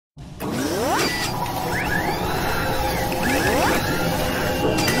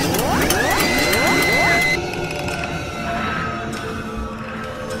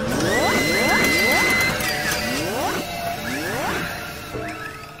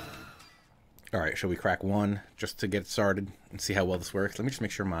All right, shall we crack one just to get started and see how well this works? Let me just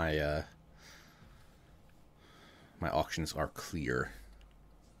make sure my auctions are clear.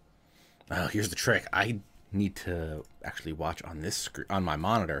 Oh, here's the trick. I need to actually watch on this screen, on my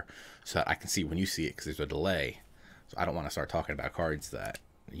monitor, so that I can see when you see it, because there's a delay. So I don't want to start talking about cards that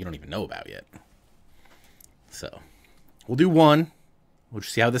you don't even know about yet. So we'll do one. We'll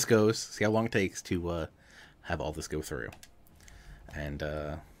just see how this goes. See how long it takes to have all this go through, and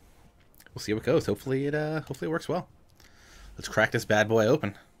we'll see how it goes. Hopefully it works well. Let's crack this bad boy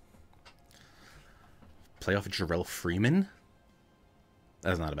open. Playoff Jarrell Freeman.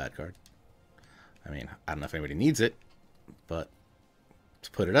 That's not a bad card. I mean, I don't know if anybody needs it, but let's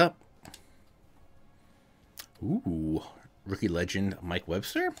put it up. Ooh, rookie legend Mike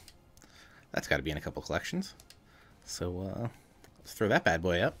Webster. That's got to be in a couple collections. So let's throw that bad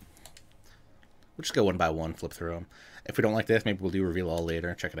boy up. We'll just go one by one, flip through them. If we don't like this, maybe we'll do reveal all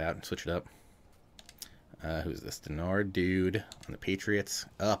later. Check it out and switch it up. Who's this? Denard dude on the Patriots.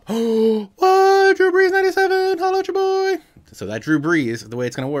 Up. Oh, what? Drew Brees 97. Holla at your boy. So that Drew Brees, the way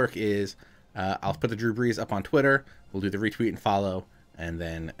it's going to work is I'll put the Drew Brees up on Twitter. We'll do the retweet and follow, and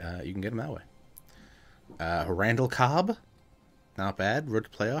then you can get them that way. Randall Cobb. Not bad. Road to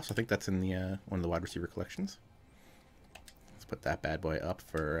playoffs. I think that's in the one of the wide receiver collections. Let's put that bad boy up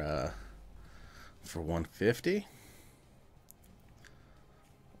for 150.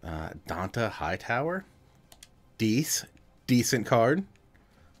 Donta Hightower. Decent card.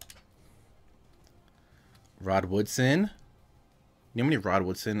 Rod Woodson. You know how many Rod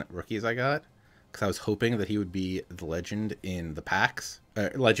Woodson rookies I got? Because I was hoping that he would be the legend in the packs,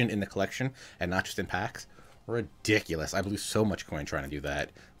 legend in the collection, and not just in packs. Ridiculous! I blew so much coin trying to do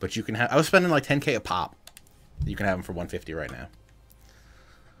that. But you can have. I was spending like 10K a pop. You can have them for 150 right now.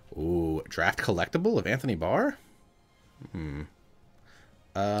 Ooh, draft collectible of Anthony Barr. Sure.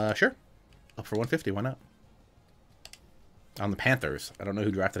 Up for 150. Why not? On the Panthers. I don't know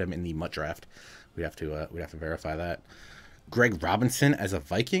who drafted him in the MUT draft. We'd have to verify that. Greg Robinson as a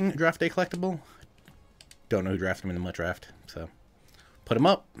Viking draft day collectible. Don't know who drafted him in the MUT draft. So put him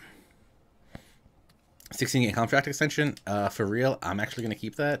up. 16-game contract extension. For real, I'm actually going to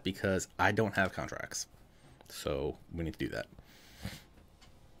keep that because I don't have contracts. So we need to do that.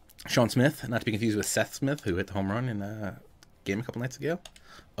 Sean Smith, not to be confused with Seth Smith, who hit the home run in a game a couple nights ago.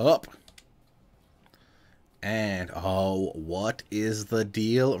 Up. And, oh, what is the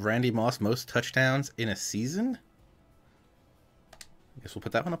deal? Randy Moss, most touchdowns in a season? I guess we'll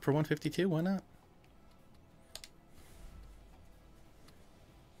put that one up for 152. Why not?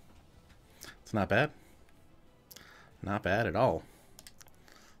 It's not bad. Not bad at all.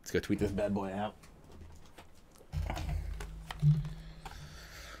 Let's go tweet this bad boy out.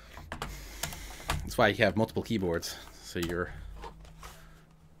 That's why you have multiple keyboards, so you're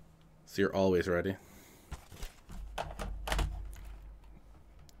always ready.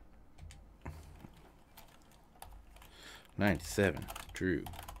 '97 Drew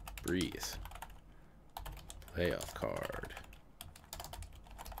Brees playoff card.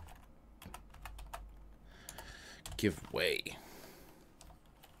 Giveaway.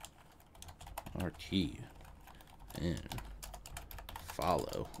 RT and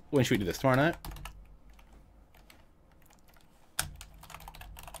follow. When should we do this? Tomorrow night?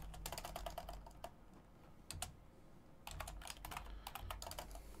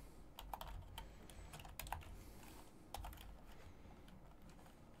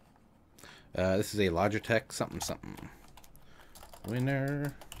 This is a Logitech something.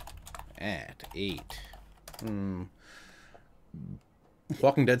 Winner at 8.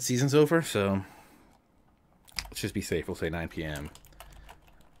 Walking Dead season's over, so let's just be safe. We'll say 9 p.m.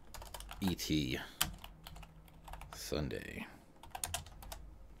 ET Sunday.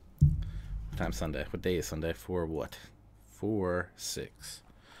 What time Sunday? What day is Sunday? For what? 4-6.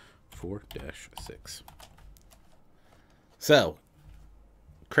 4-6. So,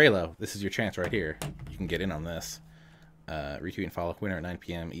 Kralo, this is your chance right here. You can get in on this. Retweet and follow winner at 9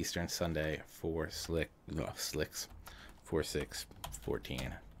 p.m. Eastern Sunday for Slicks.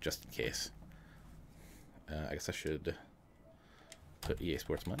 4-6-14, just in case. I guess I should put EA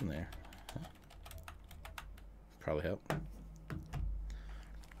Sports MUT in there. Huh? Probably help.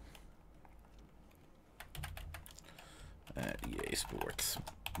 EA Sports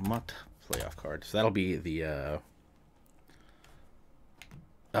MUT playoff card. So that'll be the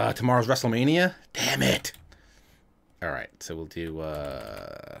tomorrow's WrestleMania. Damn it! All right, so we'll do.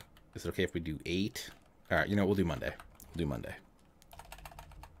 Is it okay if we do 8? All right, you know we'll do Monday. We'll do Monday.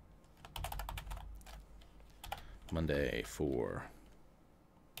 Monday for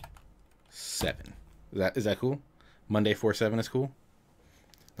 7. Is that cool? Monday 4-7 is cool.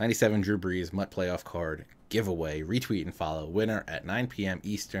 97 Drew Brees MUT playoff card giveaway. Retweet and follow. Winner at 9 p.m.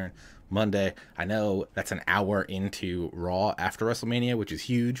 Eastern Monday. I know that's an hour into Raw after WrestleMania, which is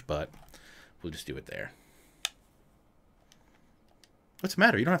huge, but we'll just do it there. What's the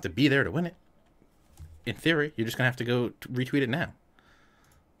matter? You don't have to be there to win it. In theory, you're just going to have to go retweet it now.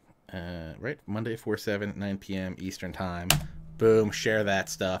 Right? Monday, 4/7, 9 p.m. Eastern Time. Boom. Share that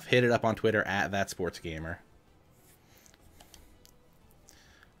stuff. Hit it up on Twitter at ThatSportsGamer.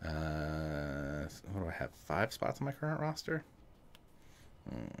 What do I have? 5 spots on my current roster?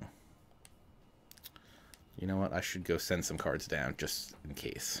 You know what? I should go send some cards down just in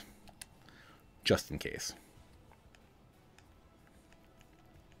case. Just in case.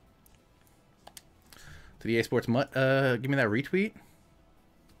 To the EA Sports MUT, give me that retweet.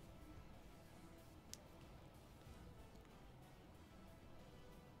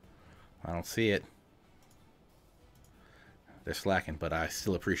 I don't see it. They're slacking, but I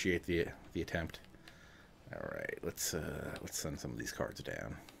still appreciate the attempt. All right, let's send some of these cards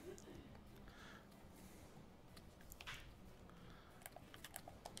down.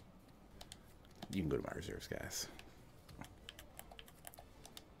 You can go to my reserves, guys.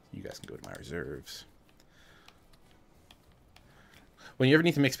 You guys can go to my reserves. When you ever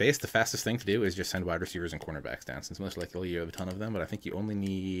need to make space, the fastest thing to do is just send wide receivers and cornerbacks down, since most likely you have a ton of them, but I think you only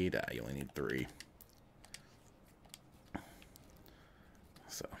need 3.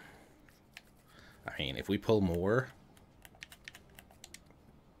 So, I mean, if we pull more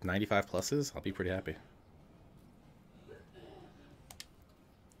 95 pluses, I'll be pretty happy.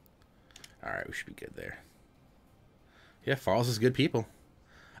 All right, we should be good there. Yeah, Farls is good people.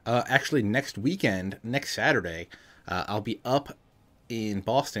 Actually, next weekend, next Saturday, I'll be up in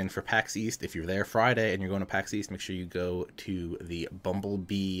Boston for PAX East. If you're there Friday and you're going to PAX East, make sure you go to the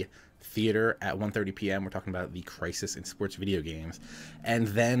Bumblebee Theater at 1:30 p.m. We're talking about the crisis in sports video games. And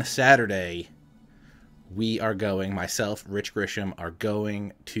then Saturday, we are going, myself, Rich Grisham, are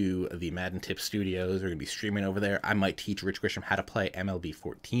going to the Madden Tip Studios. We're going to be streaming over there. I might teach Rich Grisham how to play MLB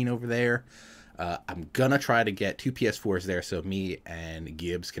 14 over there. I'm going to try to get 2 PS4s there so me and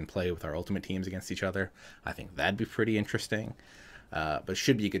Gibbs can play with our Ultimate Teams against each other. I think that'd be pretty interesting. But it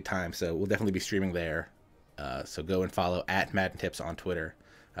should be a good time, so we'll definitely be streaming there. So go and follow at Madden Tips on Twitter.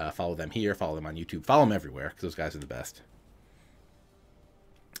 Follow them here, follow them on YouTube. Follow them everywhere, because those guys are the best.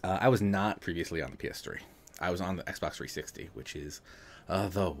 I was not previously on the PS3. I was on the Xbox 360, which is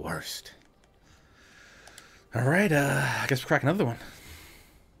the worst. All right, I guess we'll crack another one.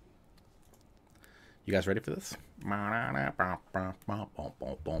 You guys ready for this? And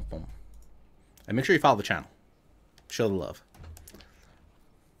make sure you follow the channel. Show the love.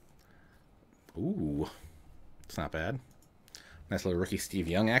 Ooh, it's not bad. Nice little rookie Steve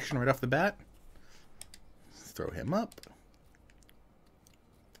Young action right off the bat. Let's throw him up.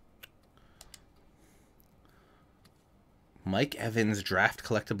 Mike Evans draft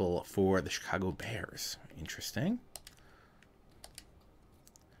collectible for the Chicago Bears. Interesting.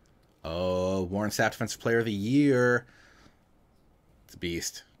 Oh, Warren Sapp Defensive Player of the Year. It's a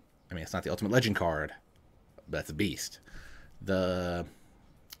beast. I mean, it's not the Ultimate Legend card, but it's a beast.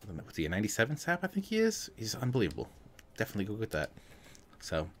 What's he, a 97 Sapp, I think he is? He's unbelievable. Definitely go get that.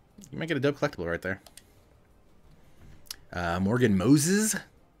 So, you might get a dope collectible right there. Morgan Moses.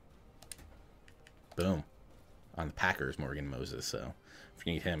 Boom. On the Packers, Morgan Moses. So, if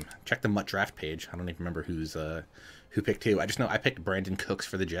you need him, check the MUT draft page. I don't even remember who picked who. I just know I picked Brandon Cooks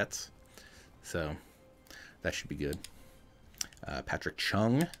for the Jets. So, that should be good. Patrick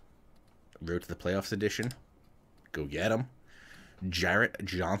Chung. Road to the Playoffs edition. Go get him. Jarrett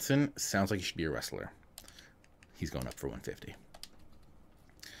Johnson sounds like he should be a wrestler. He's going up for 150.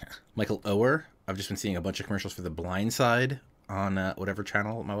 Michael Oher. I've just been seeing a bunch of commercials for The Blind Side on whatever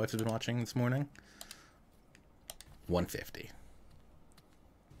channel my wife has been watching this morning. 150.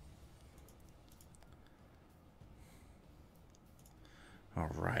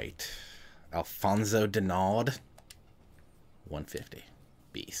 All right. Alfonso Denard. 150.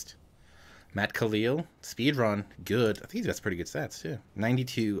 Beast. Matt Khalil, speed run, good. I think he's got some pretty good stats too.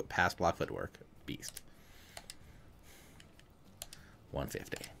 92 pass block footwork, beast.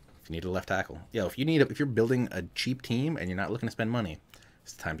 150. If you need a left tackle, yo, if you're building a cheap team and you're not looking to spend money,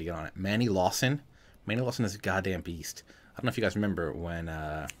 it's time to get on it. Manny Lawson is a goddamn beast. I don't know if you guys remember when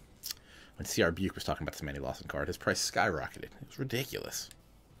CR Buke was talking about this Manny Lawson card. His price skyrocketed. It was ridiculous.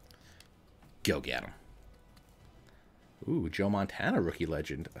 Go get him. Ooh, Joe Montana rookie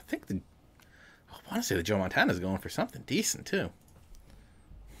legend. I want to say that Joe Montana is going for something decent too.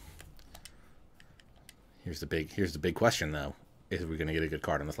 Here's the big question though: is we going to get a good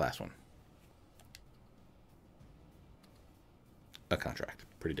card on this last one? a contract.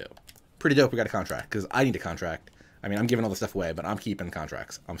 Pretty dope. Pretty dope we got a contract, because I need a contract. I mean, I'm giving all the stuff away, but I'm keeping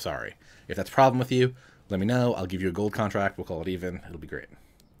contracts. I'm sorry. If that's a problem with you, let me know. I'll give you a gold contract. We'll call it even. It'll be great.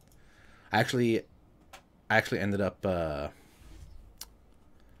 I actually ended up...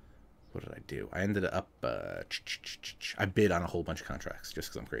 what did I do? I ended up... I bid on a whole bunch of contracts, just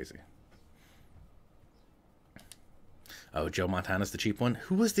because I'm crazy. Oh, Joe Montana's the cheap one?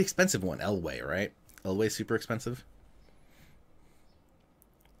 Who was the expensive one? Elway, right? Elway's super expensive.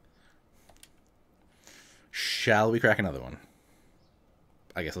 Shall we crack another one?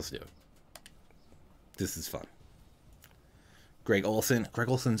 I guess let's do it. This is fun. Greg Olsen. Greg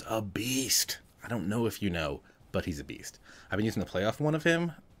Olsen's a beast. I don't know if you know, but he's a beast. I've been using the playoff one of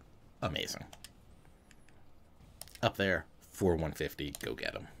him. Amazing. Up there for 150. Go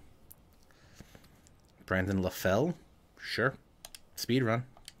get him. Brandon LaFell. Sure. Speed run.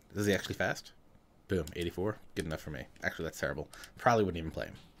 Is he actually fast? Boom. 84. Good enough for me. Actually, that's terrible. Probably wouldn't even play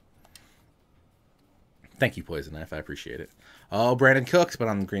him. Thank you, Poison Knife. I appreciate it. Oh, Brandon Cooks, but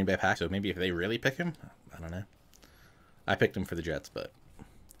on the Green Bay Pack. So maybe if they really pick him, I don't know. I picked him for the Jets, but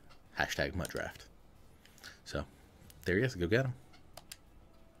hashtag MUT draft. So there he is. Go get him.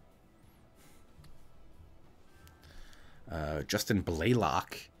 Justin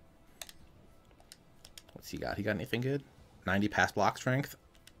Blaylock. What's he got? He got anything good? 90 pass block strength.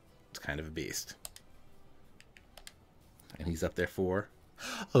 It's kind of a beast. And he's up there for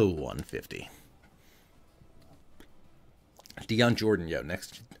 150. Deion Jordan, yo,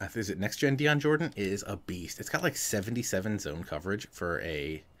 is it next gen Deion Jordan is a beast. It's got like 77 zone coverage for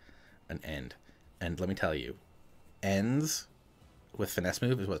an end. And let me tell you, ends with finesse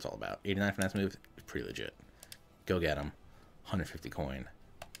move is what it's all about. 89 finesse move is pretty legit. Go get him. 150 coin.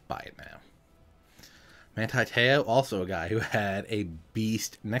 Buy it now. Manti Te'o, also a guy who had a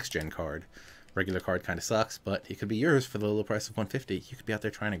beast next gen card. Regular card kind of sucks, but he could be yours for the low price of 150. You could be out there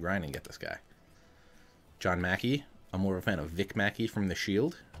trying to grind and get this guy. John Mackey. I'm more of a fan of Vic Mackey from The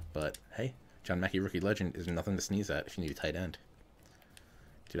Shield, but hey, John Mackey Rookie Legend is nothing to sneeze at if you need a tight end.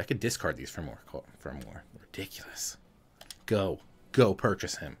 Dude, I could discard these for more. Ridiculous. Go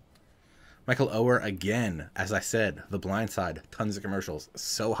purchase him. Michael Oher again, as I said, The Blind Side, tons of commercials,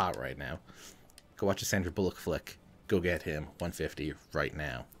 so hot right now. Go watch a Sandra Bullock flick. Go get him, 150 right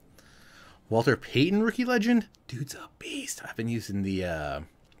now. Walter Payton Rookie Legend, dude's a beast. I've been using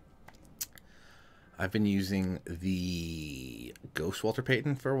the Ghost Walter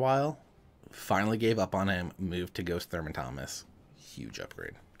Payton for a while. Finally gave up on him. Moved to Ghost Thurman Thomas. Huge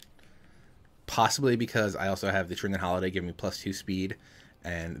upgrade. Possibly because I also have the Trindon Holiday giving me +2 speed,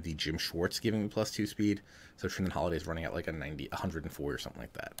 and the Jim Schwartz giving me +2 speed. So Trindon Holiday is running at like a 104 or something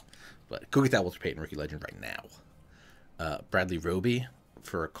like that. But go get that Walter Payton Rookie Legend right now. Bradley Roby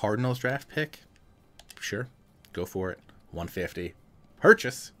for a Cardinals draft pick. Sure. Go for it. 150.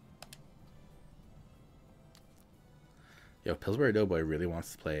 Purchase. Yo, Pillsbury Doughboy really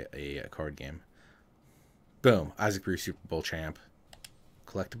wants to play a card game. Boom. Isaac Bruce, Super Bowl champ.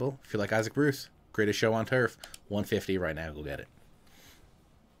 Collectible. If you like Isaac Bruce, greatest show on turf. 150 right now. Go get it.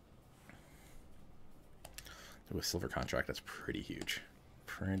 With silver contract, that's pretty huge.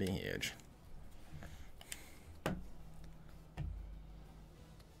 Pretty huge.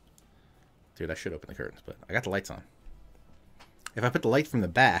 Dude, I should open the curtains, but I got the lights on. If I put the light from the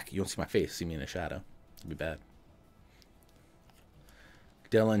back, you won't see my face. See me in a shadow. It'd be bad.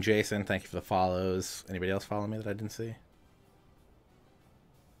 Dylan, Jason, thank you for the follows. Anybody else follow me that I didn't see?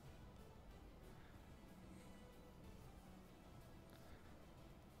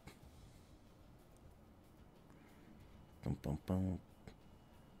 Boom, boom, boom.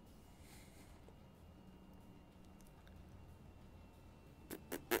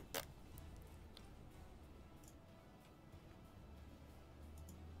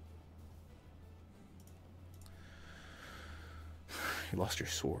 You lost your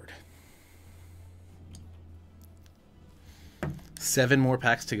sword. 7 more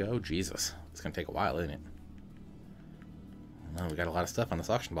packs to go. Jesus. It's going to take a while, isn't it? Well, we got a lot of stuff on this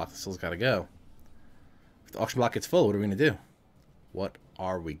auction block that still's got to go. If the auction block gets full, what are we going to do? What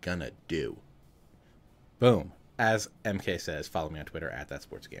are we going to do? Boom. As MK says, follow me on Twitter at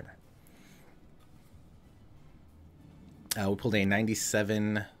 @thatsportsgamer. We pulled a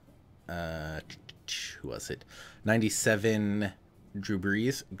 97... who was it? 97... Drew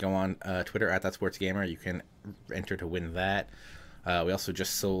Brees. Go on Twitter at @thatsportsgamer. You can enter to win that. We also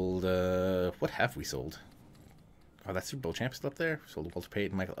just sold. What have we sold? Oh, that Super Bowl champ still up there. Sold Walter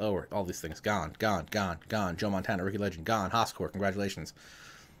Payton, Michael Oher. All these things gone. Joe Montana, Rookie Legend, gone. Hoscore, congratulations.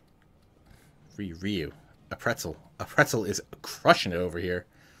 Ryu. A pretzel. A pretzel is crushing it over here.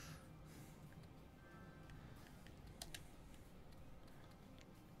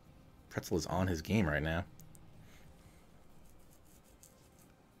 Pretzel is on his game right now.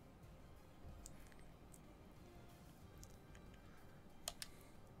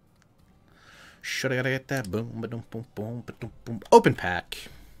 Should I gotta get that? Boom, ba-dum, boom, boom, ba-dum, boom. Open pack.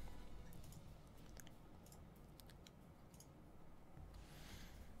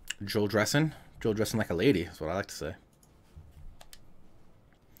 Joel dressing like a lady is what I like to say.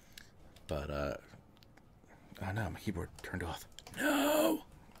 But oh no, my keyboard turned off. No.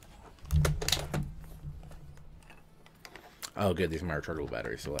 Oh good, these are my rechargeable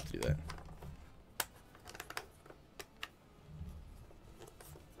batteries, so we'll have to do that.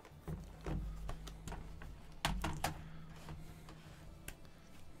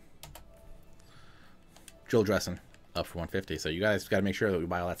 Joel dressing up for 150. So you guys got to make sure that we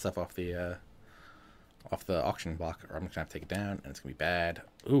buy all that stuff off the auction block, or I'm just gonna have to take it down, and it's gonna be bad.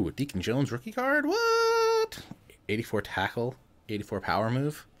 Ooh, Deacon Jones rookie card. What? 84 tackle, 84 power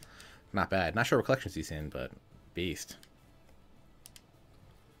move. Not bad. Not sure what collections he's in, but beast.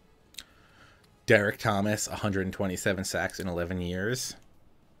 Derek Thomas, 127 sacks in 11 years.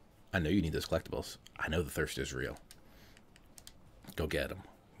 I know you need those collectibles. I know the thirst is real. Go get them.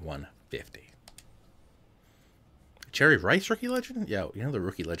 150. Jerry Rice rookie legend? Yo, you know the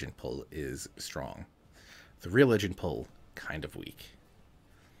rookie legend pull is strong. The real legend pull, kind of weak.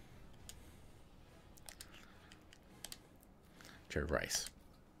 Jerry Rice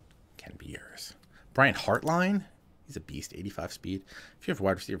can be yours. Brian Hartline, he's a beast, 85 speed. If you have a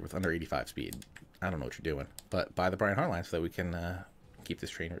wide receiver with under 85 speed, I don't know what you're doing. But buy the Brian Hartline so that we can keep this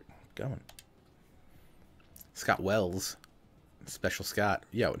train going. Scott Wells, special Scott.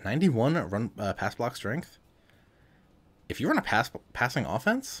 Yo, 91 run pass block strength. If you run a passing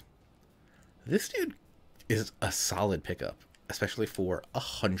offense, this dude is a solid pickup, especially for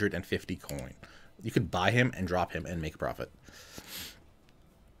 150 coin. You could buy him and drop him and make a profit.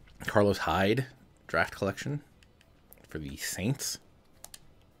 Carlos Hyde, draft collection for the Saints.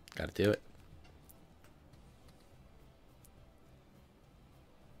 Got to do it.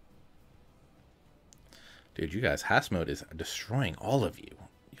 Dude, you guys, Haas mode is destroying all of you.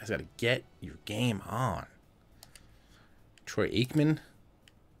 You guys got to get your game on. Troy Aikman,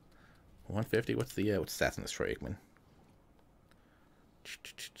 150. What's the stats on this Troy Aikman?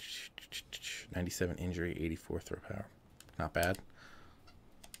 97 injury, 84 throw power. Not bad.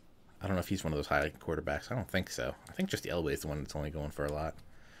 I don't know if he's one of those high quarterbacks. I don't think so. I think just the Elway is the one that's only going for a lot.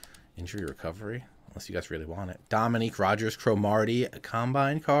 Injury recovery, unless you guys really want it. Dominique Rogers, Cromartie, a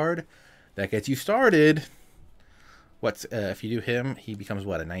combine card that gets you started. What's if you do him, he becomes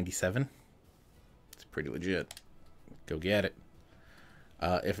what, a 97? It's pretty legit. Go get it.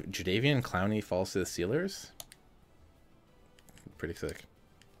 If Jadeveon Clowney falls to the Steelers, pretty sick.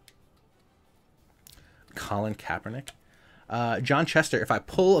 Colin Kaepernick. John Chester, if I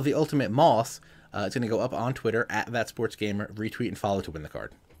pull the Ultimate Moss, it's going to go up on Twitter, @ThatSportsGamer, retweet and follow to win the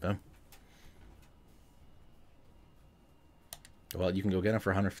card. Boom. Well, you can go get him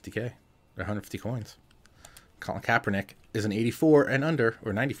for 150k, or 150 coins. Colin Kaepernick is an 84 and under,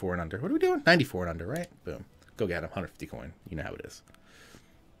 or 94 and under. What are we doing? 94 and under, right? Boom. Go get him, 150 coin. You know how it is.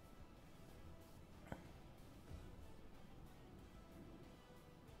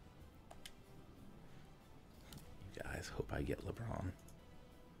 You guys, hope I get LeBron.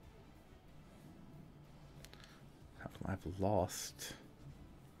 How come I've lost?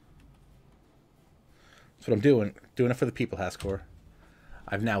 That's what I'm doing. Doing it for the people, Hascore.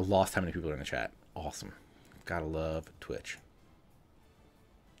 I've now lost how many people are in the chat. Awesome. Gotta love Twitch.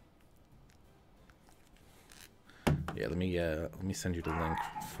 Yeah, let me send you the link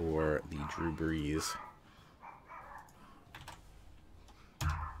for the Drew Brees.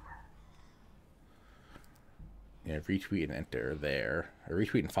 Yeah, retweet and enter there. Or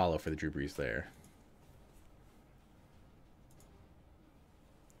retweet and follow for the Drew Brees there.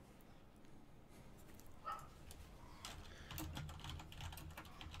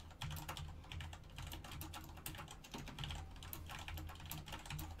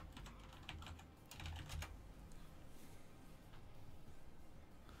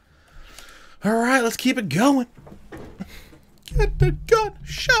 All right, let's keep it going. Get the gun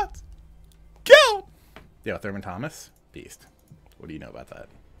shots. Go. Yo, Thurman Thomas, beast. What do you know about that?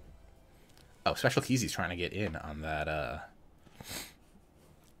 Oh, Special Keezy's trying to get in on that.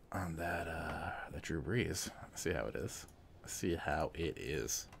 That Drew Brees. Let's see how it is. Let's see how it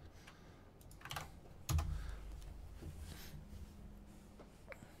is.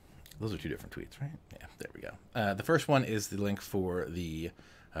 Those are two different tweets, right? Yeah, there we go. The first one is the link for the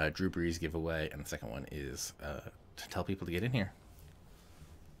Drew Brees giveaway, and the second one is to tell people to get in here.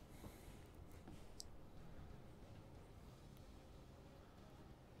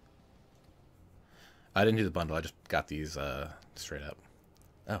 I didn't do the bundle. I just got these straight up.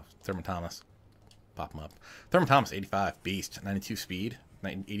 Oh, Thurman Thomas. Pop him up. Thurman Thomas, 85. Beast. 92 speed.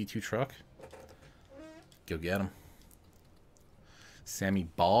 82 truck. Go get him. Sammy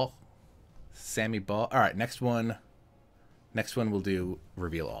Ball. Sammy Ball. All right, next one. Next one we'll do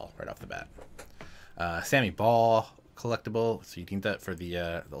reveal all right off the bat. Sammy Ball collectible. So you need that for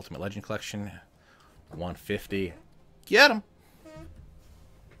the Ultimate Legend collection. 150. Get him.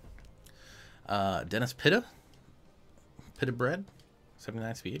 Dennis Pitta. Pitta bread.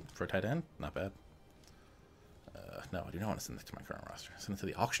 79 speed for a tight end. Not bad. No, I do not want to send this to my current roster. Send it to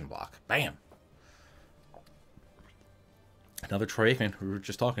the auction block. Bam. Another Troy Aikman. We were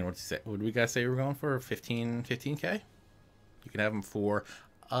just talking. What did you say? What did we guys say we were going for? 15K? You can have him for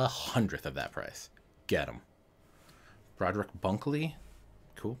 100th of that price. Get him. Broderick Bunkley.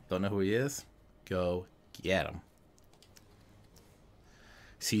 Cool. Don't know who he is. Go get him.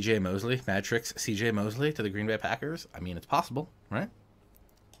 CJ Mosley. Mad Tricks CJ Mosley to the Green Bay Packers. I mean, it's possible, right?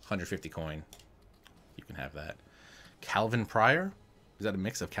 150 coin. You can have that. Calvin Pryor. Is that a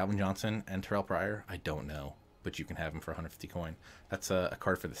mix of Calvin Johnson and Terrell Pryor? I don't know. But you can have him for 150 coin. That's a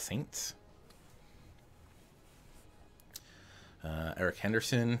card for the Saints. Eric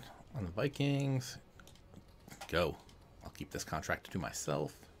Henderson on the Vikings. Go. I'll keep this contract to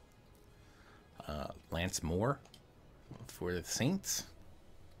myself. Lance Moore for the Saints.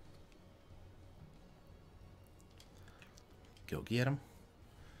 Go get him.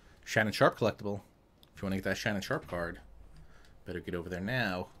 Shannon Sharp collectible. If you want to get that Shannon Sharp card, better get over there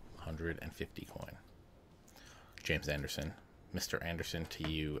now. 150 coin. James Anderson. Mr. Anderson to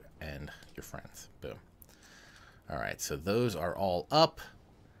you and your friends. Boom. All right, so those are all up.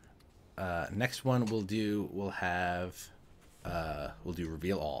 Next one we'll do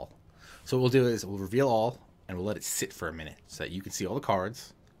reveal all. So what we'll do is we'll reveal all and we'll let it sit for a minute so that you can see all the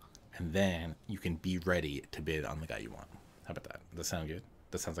cards and then you can be ready to bid on the guy you want. How about that? Does that sound good?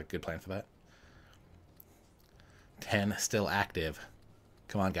 That sounds like a good plan for that. 10 still active.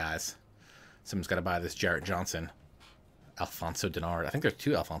 Come on, guys. Someone's got to buy this Jarrett Johnson. Alfonso Denard. I think there's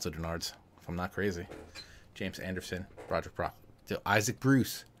 2 Alfonso Denards, if I'm not crazy. James Anderson. Roger Brock. Isaac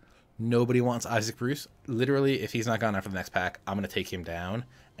Bruce. Nobody wants Isaac Bruce. Literally, if he's not gone after the next pack, I'm going to take him down.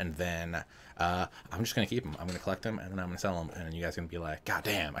 And then I'm just going to keep him. I'm going to collect him, and then I'm going to sell him. And then you guys are going to be like, God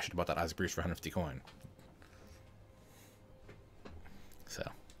damn, I should have bought that Isaac Bruce for 150 coin. So,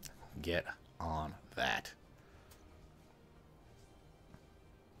 get on that.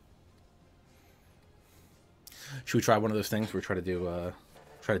 Should we try one of those things where we try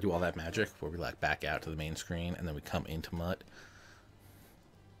to do all that magic where we like back out to the main screen and then we come into MUT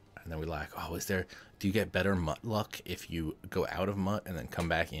and then we like, oh, do you get better MUT luck if you go out of MUT and then come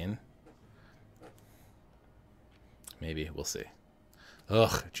back in? Maybe. We'll see.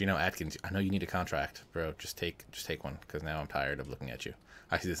 Ugh, Geno Atkins, I know you need a contract, bro. Just take one because now I'm tired of looking at you.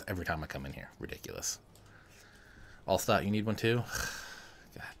 I see this every time I come in here. Ridiculous. Allstott, you need one too?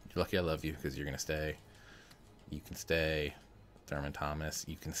 God, you're lucky I love you because you're going to stay. You can stay. Thurman Thomas,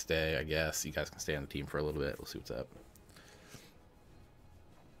 you can stay, I guess. You guys can stay on the team for a little bit. We'll see what's up.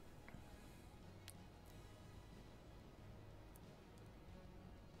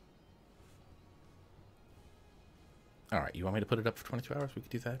 All right, you want me to put it up for 22 hours? We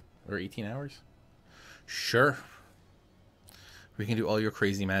could do that. Or 18 hours? Sure. We can do all your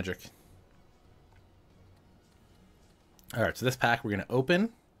crazy magic. All right, so this pack we're going to open,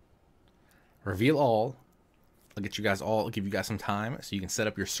 reveal all. I'll get you guys all, I'll give you guys some time so you can set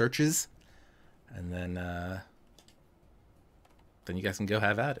up your searches. And then you guys can go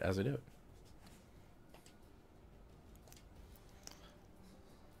have at it as I do it.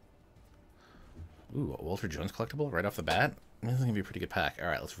 Ooh, a Walter Jones collectible right off the bat. This is going to be a pretty good pack. All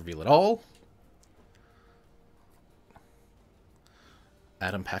right, let's reveal it all.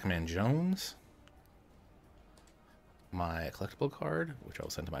 Adam Pac-Man Jones. My collectible card, which I will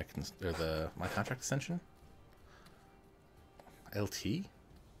send to my contract extension. LT.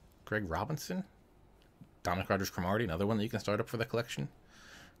 Greg Robinson. Dominic Rodgers-Cromartie, another one that you can start up for the collection.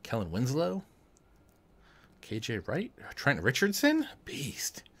 Kellen Winslow. KJ Wright. Trent Richardson.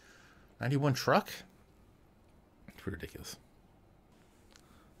 Beast. 91 truck. It's pretty ridiculous.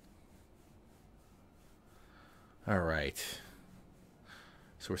 All right.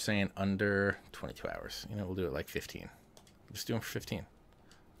 So we're saying under 22 hours. You know, we'll do it like 15. Just do them for 15.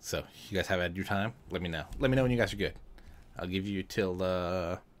 So you guys have had your time. Let me know. Let me know when you guys are good. I'll give you till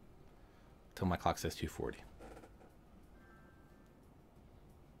my clock says 2:40.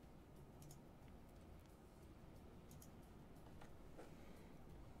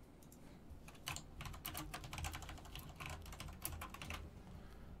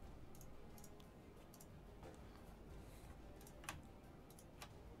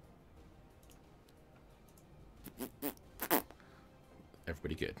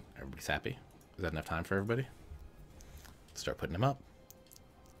 Everybody good. Everybody's happy. Is that enough time for everybody? Let's start putting them up.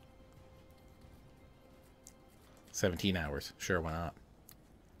 17 hours. Sure, why not?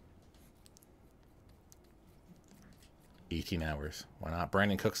 18 hours. Why not?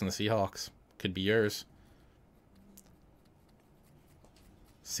 Brandon Cooks and the Seahawks. Could be yours.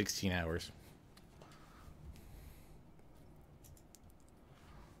 16 hours.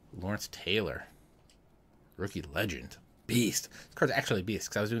 Lawrence Taylor. Rookie legend. Beast. This card's actually beast,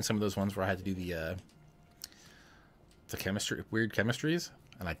 because I was doing some of those ones where I had to do the chemistry, weird chemistries,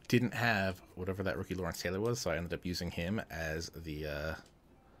 and I didn't have whatever that rookie Lawrence Taylor was, so I ended up using him as the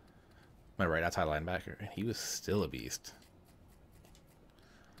my right outside linebacker, and he was still a beast.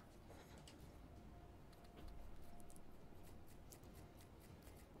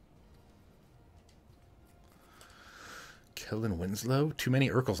 Kellen Winslow. Too many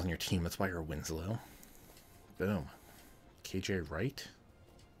Urkels on your team. That's why you're a Winslow. Boom. KJ Wright.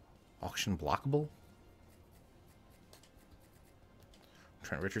 Auction blockable.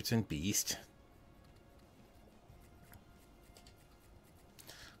 Trent Richardson. Beast.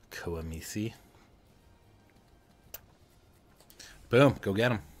 Koamisi. Boom. Go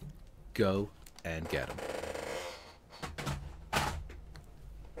get him. Go and get him.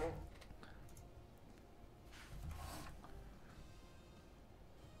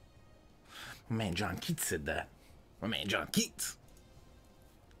 My man John Keats said that. My man John Keats.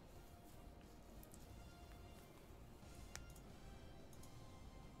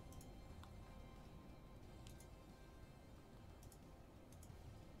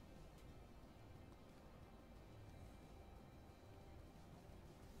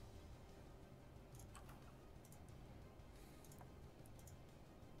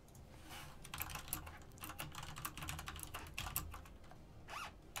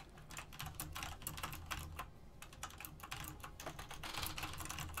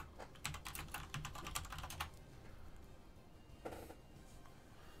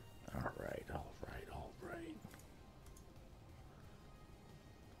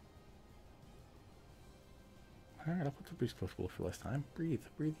 Alright, I'll put the breeze pushable for last time. Breathe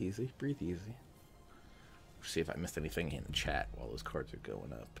easy, breathe easy. See if I missed anything in the chat while those cards are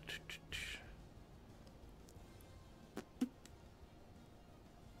going up.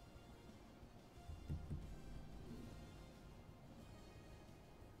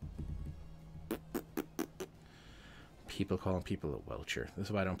 People calling people a welcher. This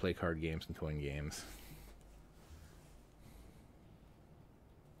is why I don't play card games and coin games.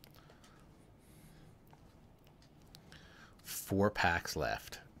 Four packs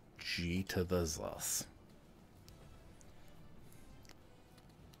left. G to the Zus.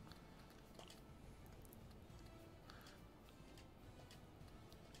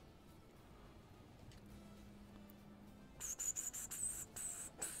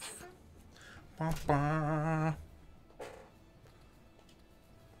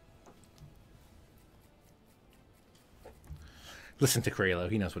 Listen to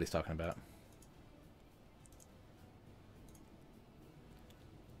Craylo. He knows what he's talking about.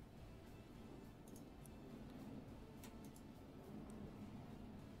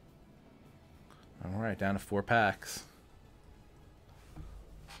 All right, down to 4 packs.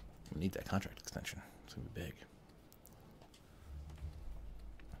 We need that contract extension. It's going to be big.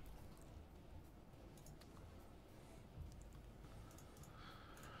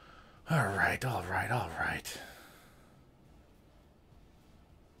 All right, all right, all right.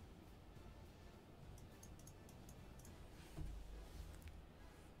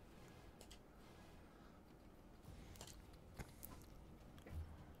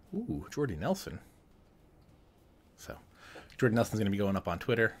 Ooh, Jordy Nelson. So, Jordan Nelson's going to be going up on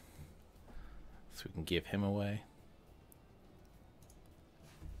Twitter, so we can give him away.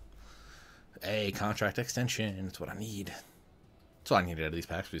 Hey, contract extension. That's what I need. That's all I needed out of these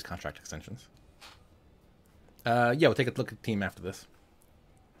packs, for these contract extensions. Yeah, we'll take a look at the team after this.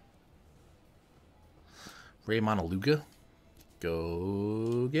 Ray Monaluga.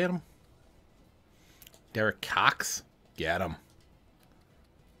 Go get him. Derek Cox. Get him.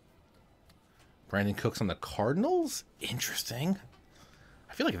 Brandon Cooks on the Cardinals? Interesting.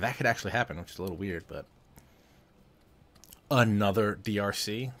 I feel like that could actually happen, which is a little weird, but... Another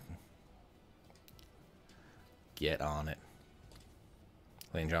DRC. Get on it.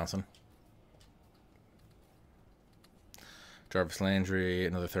 Lane Johnson. Jarvis Landry,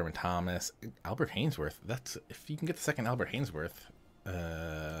 another Thurman Thomas. Albert Hainsworth. That's... If you can get the second Albert Hainsworth, you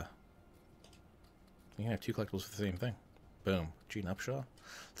can have 2 collectibles for the same thing. Boom. Gene Upshaw.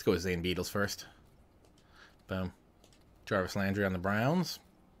 Let's go with Zane Beatles first. Boom. Jarvis Landry on the Browns.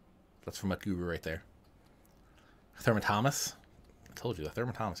 That's from a guru right there. Thurman Thomas. I told you, the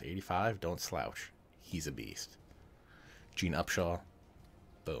Thurman Thomas, 85, don't slouch. He's a beast. Gene Upshaw,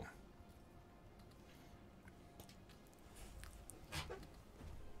 boom.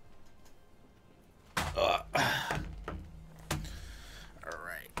 Alright,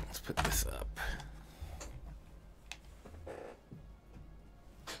 let's put this up.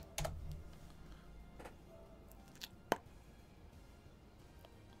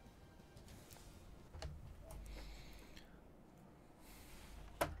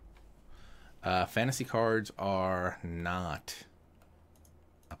 Fantasy cards are not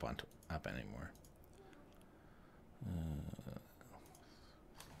up anymore.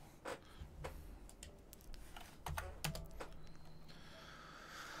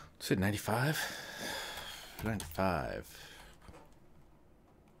 Is it 95? 95.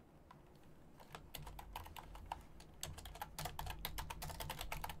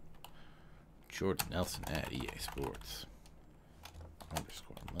 Jordan Nelson at EA Sports. _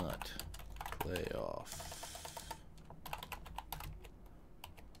 MUT. Playoff.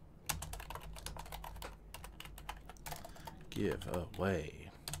 Give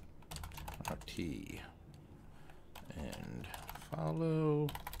away. RT. And follow.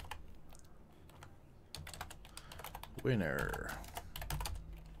 Winner.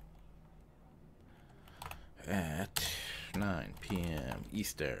 At 9 p.m.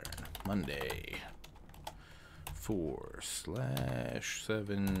 Eastern. Monday.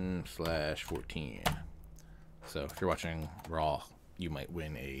 4/7/14. So if you're watching Raw, you might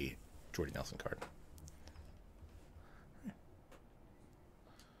win a Jordy Nelson card.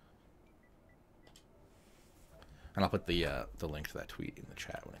 And I'll put the link to that tweet in the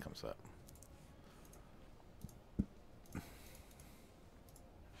chat when it comes up.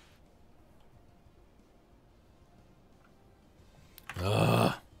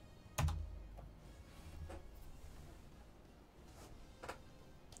 Ugh.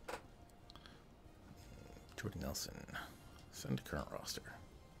 Jordy Nelson. Send to current roster.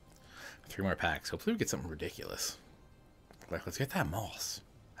 3 more packs. Hopefully we get something ridiculous. Like, let's get that Moss.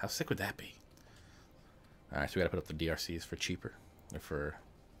 How sick would that be? Alright, so we gotta put up the DRCs for cheaper. Or for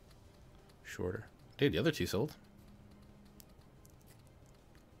shorter. Dude, the other 2 sold.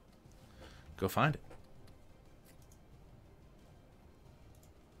 Go find it.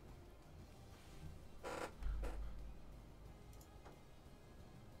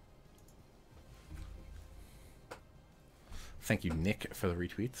 Thank you, Nick, for the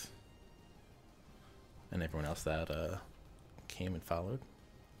retweets. And everyone else that came and followed.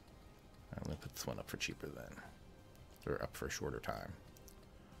 I'm going to put this one up for cheaper then. Or up for a shorter time.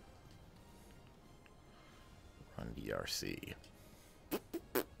 Run DRC.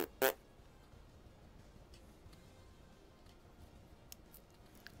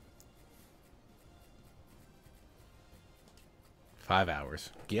 $5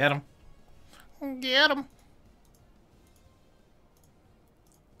 hours. Get him. Get him.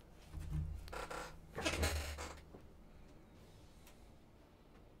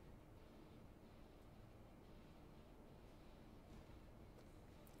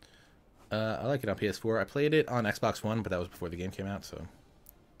 I like it on PS4. I played it on Xbox One, but that was before the game came out, so I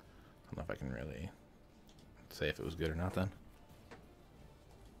don't know if I can really say if it was good or not then.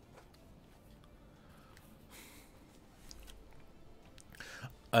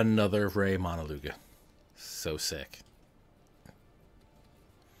 Another Ray Monaluga. So sick.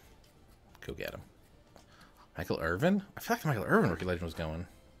 Go get him. Michael Irvin? I feel like the Michael Irvin Rookie Legend was going.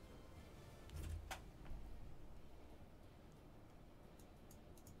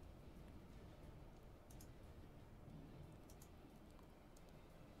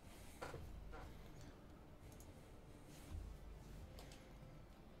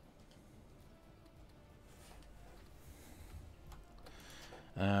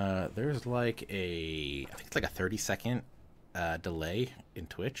 There's like I think it's like a 30-second delay in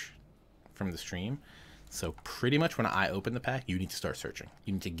Twitch from the stream. So pretty much when I open the pack, you need to start searching.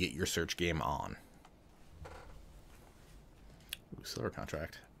 You need to get your search game on. Ooh, silver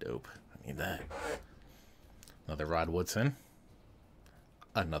contract. Dope. I need that. Another Rod Woodson.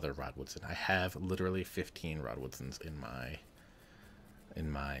 Another Rod Woodson. I have literally 15 Rod Woodsons in my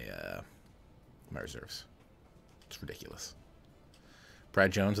reserves. It's ridiculous.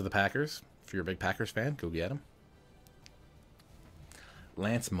 Brad Jones of the Packers. If you're a big Packers fan, go get him.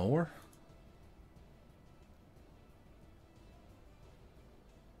 Lance Moore.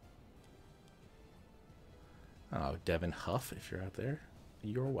 Oh, Devin Huff, if you're out there,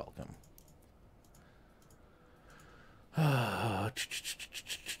 you're welcome. All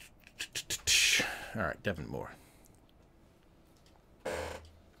right, Devin Moore.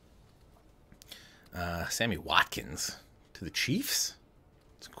 Sammy Watkins to to the Chiefs?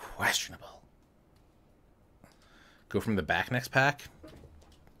 It's questionable. Go from the back next pack?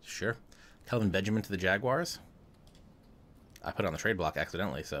 Sure. Kelvin Benjamin to the Jaguars? I put it on the trade block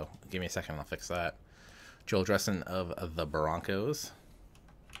accidentally, so give me a second and I'll fix that. Joel Dresson of the Broncos.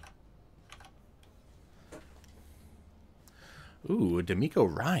 Ooh, D'Amico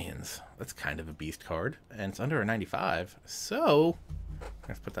Ryans. That's kind of a beast card. And it's under a 95. So,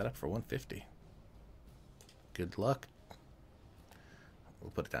 let's put that up for 150. Good luck. We'll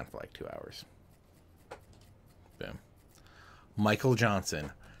put it down for like 2 hours. Boom. Michael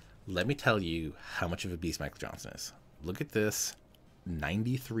Johnson. Let me tell you how much of a beast Michael Johnson is. Look at this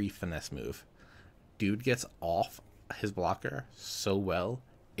 93 finesse move. Dude gets off his blocker so well,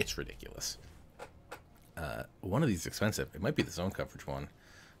 it's ridiculous. One of these is expensive. It might be the zone coverage one.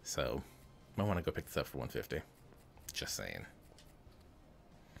 So, might want to go pick this up for 150. Just saying.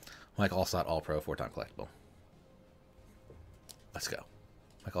 Mike Allstott, All-Pro, 4-time collectible. Let's go.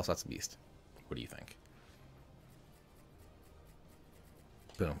 Mike Allstott's a beast. What do you think?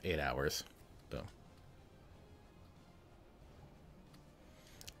 Boom. 8 hours. Boom.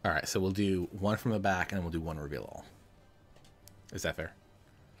 Alright, so we'll do one from the back, and then we'll do one reveal all. Is that fair?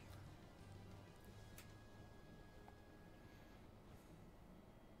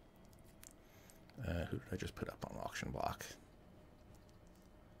 Who did I just put up on the auction block?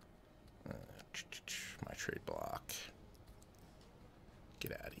 My trade block.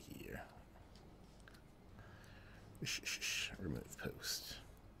 Get out of here. Remove post.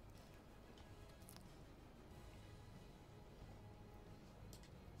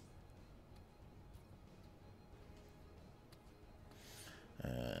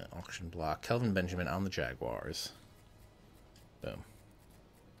 Auction block. Kelvin Benjamin on the Jaguars. Boom.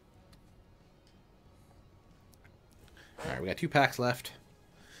 Alright, we got 2 packs left.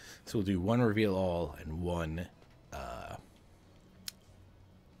 So we'll do one reveal all and one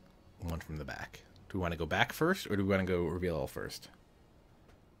from the back. Do we want to go back first, or do we want to go reveal all first?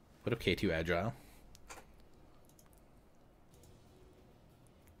 Put up K2 Agile.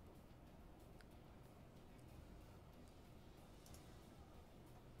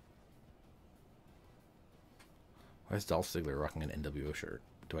 Why is Dolph Ziggler rocking an NWO shirt?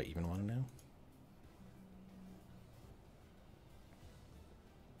 Do I even want to know?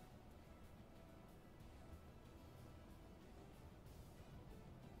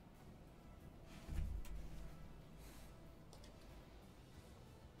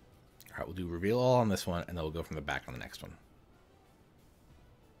 Alright, we'll do reveal all on this one, and then we'll go from the back on the next one.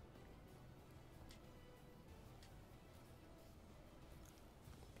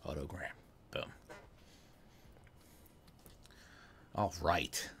 Autogram. Boom.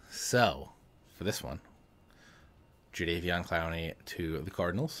 Alright, so, for this one, Jadeveon Clowney to the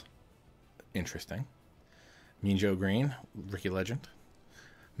Cardinals. Interesting. Mean Joe Green, rookie legend.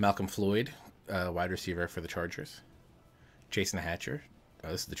 Malcolm Floyd, wide receiver for the Chargers. Jason Hatcher.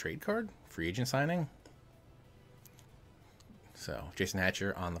 This is the trade card. Free agent signing. So, Jason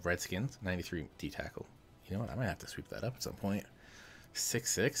Hatcher on the Redskins. 93 D-tackle. You know what? I might have to sweep that up at some point.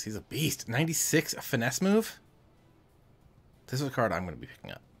 6'6". He's a beast. 96 finesse move. This is a card I'm going to be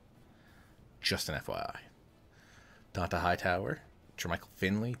picking up. Just an FYI. Donta Hightower. Jermichael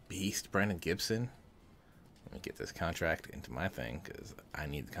Finley. Beast. Brandon Gibson. Let me get this contract into my thing because I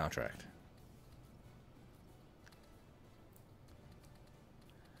need the contract.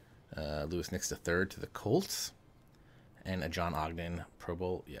 Lewis Nix III to the Colts. And a John Ogden Pro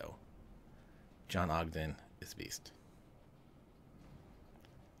Bowl. Yo. John Ogden is beast.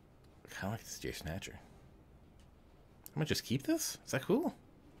 I kind of like this Jason Hatcher. I'm gonna just keep this? Is that cool?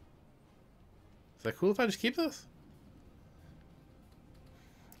 Is that cool if I just keep this?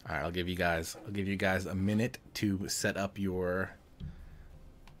 Alright, I'll give you guys a minute to set up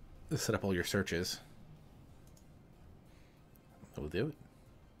all your searches. We'll do it.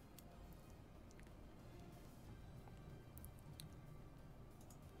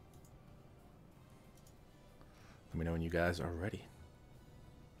 Let me know when you guys are ready.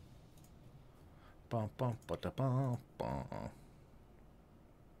 Bum, bum, ba-da-bum, bum.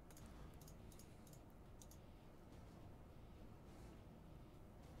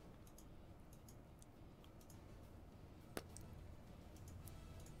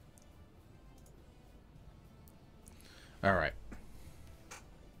 All right.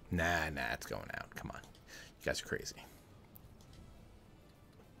 Nah, it's going out. Come on. You guys are crazy.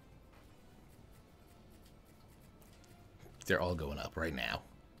 They're all going up right now.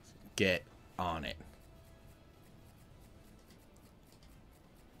 Get on it.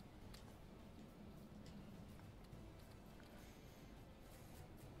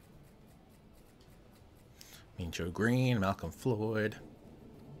 Joe Green, Malcolm Floyd,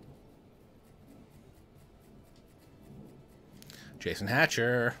 Jason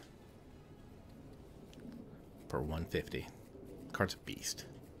Hatcher for 150. Card's a beast.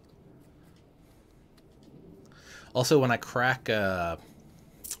 Also, when I crack... No,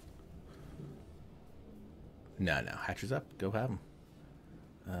 Hatcher's up. Go have him.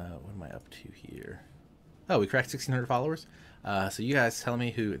 What am I up to here? Oh, we cracked 1,600 followers. So you guys tell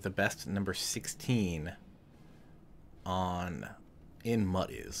me who the best number 16 in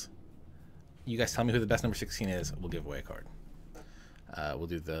MUT is. You guys tell me who the best number 16 is. We'll give away a card. We'll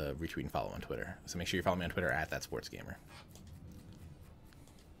do the retweet and follow on Twitter. So make sure you follow me on Twitter at @thatsportsgamer.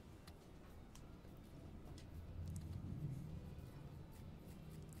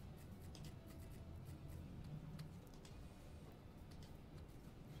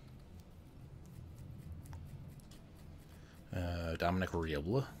 Dominic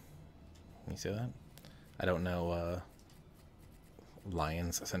Riebla. Can you say that? I don't know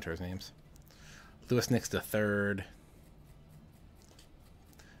Lions Centaurs names. Lewis Nix the third.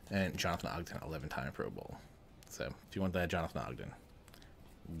 And Jonathan Ogden, 11-time Pro Bowl. So if you want that Jonathan Ogden,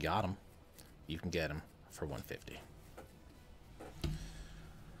 got him. You can get him for 150.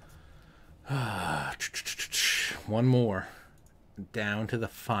 One more. Down to the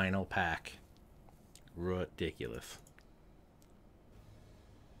final pack. Ridiculous.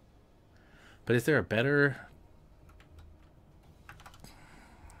 But is there a better...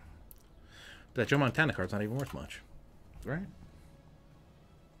 That Joe Montana card's not even worth much. Right?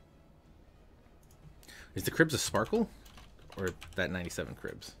 Is the Cribs a sparkle? Or that 97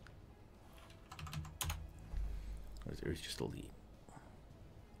 Cribs? Or is it just elite?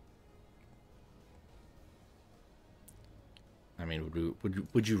 I mean,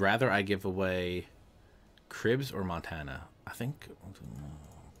 would you rather I give away Cribs or Montana? I think...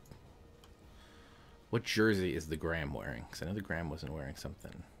 What jersey is the Graham wearing? Because I know the Graham wasn't wearing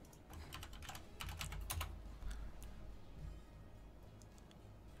something.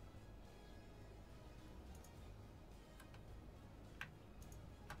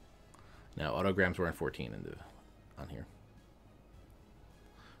 No, Autogram's wearing 14 on here.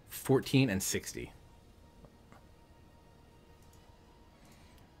 14 and 60.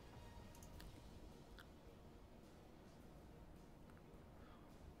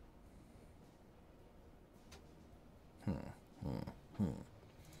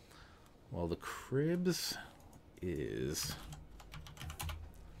 Well, the Cribs is...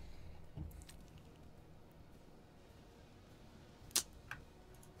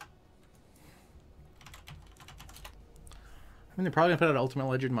 I mean, they're probably going to put out Ultimate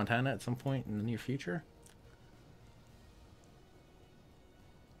Legend Montana at some point in the near future.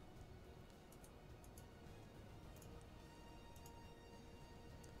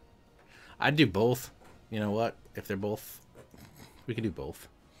 I'd do both. You know what? If they're both... We could do both.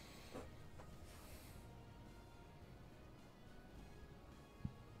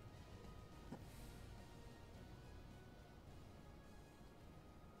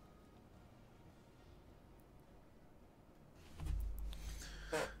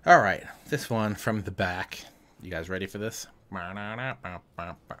 All right, this one from the back. You guys ready for this?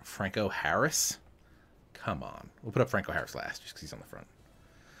 Franco Harris. Come on. We'll put up Franco Harris last just because he's on the front.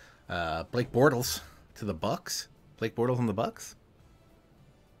 Blake Bortles to the Bucks. Blake Bortles and the Bucks?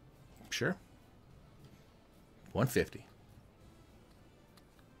 Sure. 150.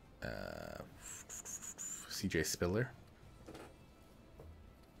 CJ Spiller.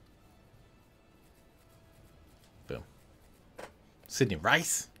 Boom. Sidney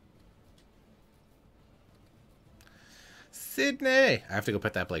Rice. Sydney! I have to go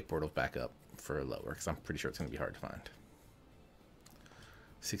put that Blake Bortles back up for lower because I'm pretty sure it's going to be hard to find.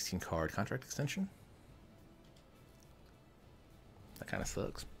 16 card contract extension. That kind of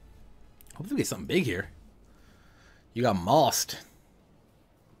sucks. Hopefully we get something big here. You got Mossed.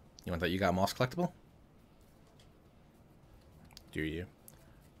 You want that You Got Moss collectible? Do you?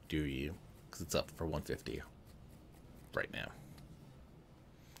 Do you? Because it's up for 150 right now.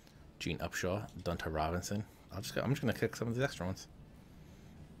 Gene Upshaw, Dunta Robinson. I'm just gonna kick some of these extra ones.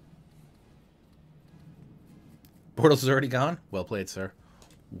 Bortles is already gone. Well played, sir.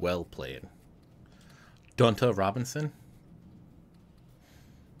 Well played. Dunta Robinson.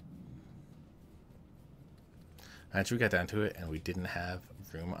 Actually, we got down to it, and we didn't have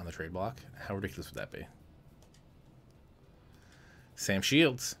room on the trade block. How ridiculous would that be? Sam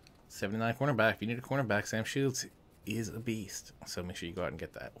Shields, 79 cornerback. If you need a cornerback, Sam Shields is a beast. So make sure you go out and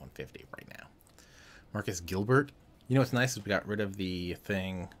get that 150 right now. Marcus Gilbert. You know what's nice is we got rid of the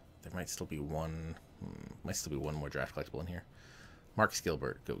thing. There might still be one. Might still be one more draft collectible in here. Marcus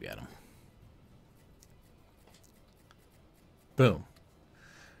Gilbert, go get him. Boom.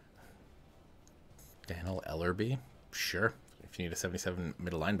 Daniel Ellerby. Sure. If you need a 77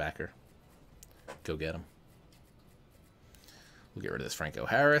 middle linebacker, go get him. We'll get rid of this Franco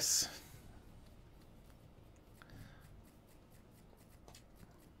Harris.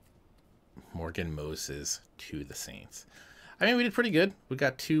 Morgan Moses to the Saints. I mean, we did pretty good. We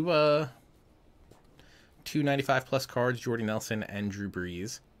got two 95 plus cards, Jordy Nelson and Drew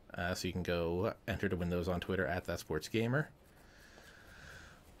Brees. So you can go enter to win those on Twitter at @thatsportsgamer.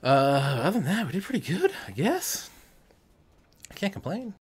 Other than that, we did pretty good, I guess. I can't complain.